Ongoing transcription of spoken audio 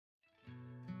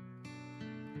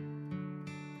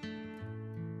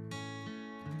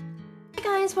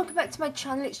Hey guys, welcome back to my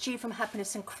channel. It's G from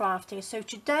Happiness and Crafting. So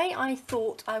today I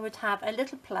thought I would have a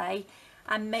little play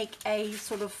and make a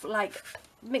sort of like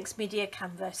mixed media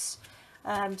canvas.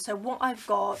 So what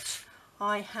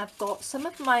I have got some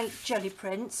of my jelly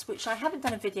prints, which I haven't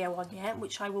done a video on yet,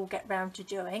 which I will get round to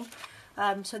doing.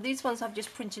 So these ones I've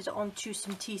just printed onto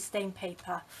some tea stain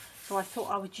paper. So I thought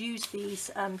I would use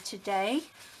these today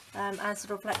as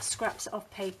sort of like scraps of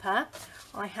paper.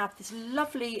 I have this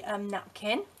lovely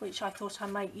napkin which I thought I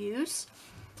might use.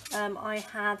 I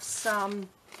have some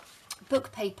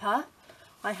book paper.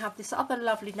 I have this other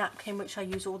lovely napkin which I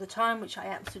use all the time, which I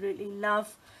absolutely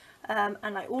love. And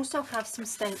I also have some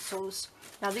stencils.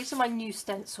 Now these are my new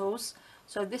stencils.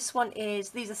 So this one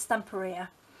is, these are Stamperia,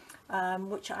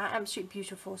 which are absolutely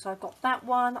beautiful. So I've got that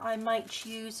one I might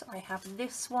use. I have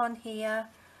this one here.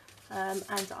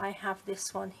 And I have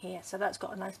this one here, so that's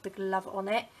got a nice big love on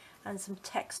it and some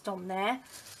text on there,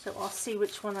 so I'll see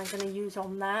which one I'm going to use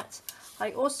on that.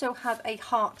 I also have a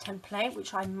heart template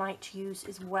which I might use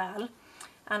as well,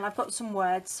 and I've got some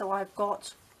words. So I've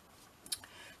got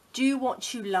do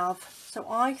what you love. So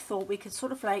I thought we could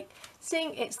sort of like,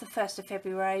 seeing it's the 1st of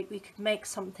February, we could make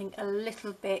something a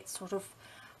little bit sort of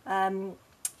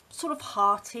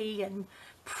hearty and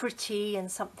pretty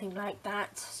and something like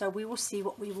that. So we will see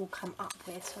what we will come up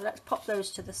with. So let's pop those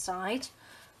to the side.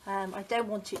 I don't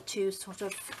want it to sort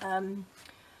of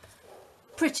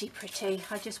pretty.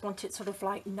 I just want it sort of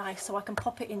like nice, so I can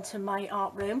pop it into my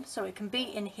art room, so it can be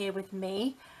in here with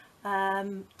me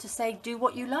to say do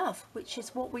what you love, which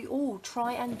is what we all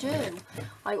try and do.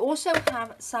 I also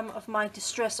have some of my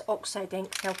Distress Oxide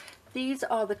ink. So these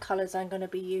are the colours I'm going to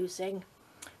be using.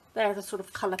 They're the sort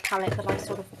of colour palette that I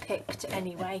sort of picked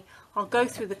anyway. I'll go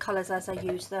through the colours as I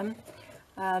use them.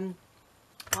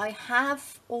 I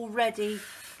have already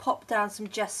popped down some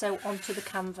gesso onto the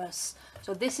canvas.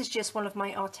 So this is just one of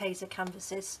my Arteza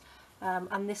canvases,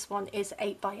 and this one is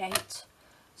 8x8.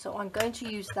 So I'm going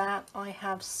to use that. I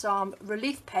have some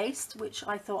relief paste, which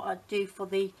I thought I'd do for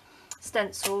the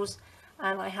stencils,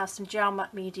 and I have some gel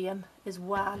matte medium as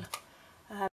well.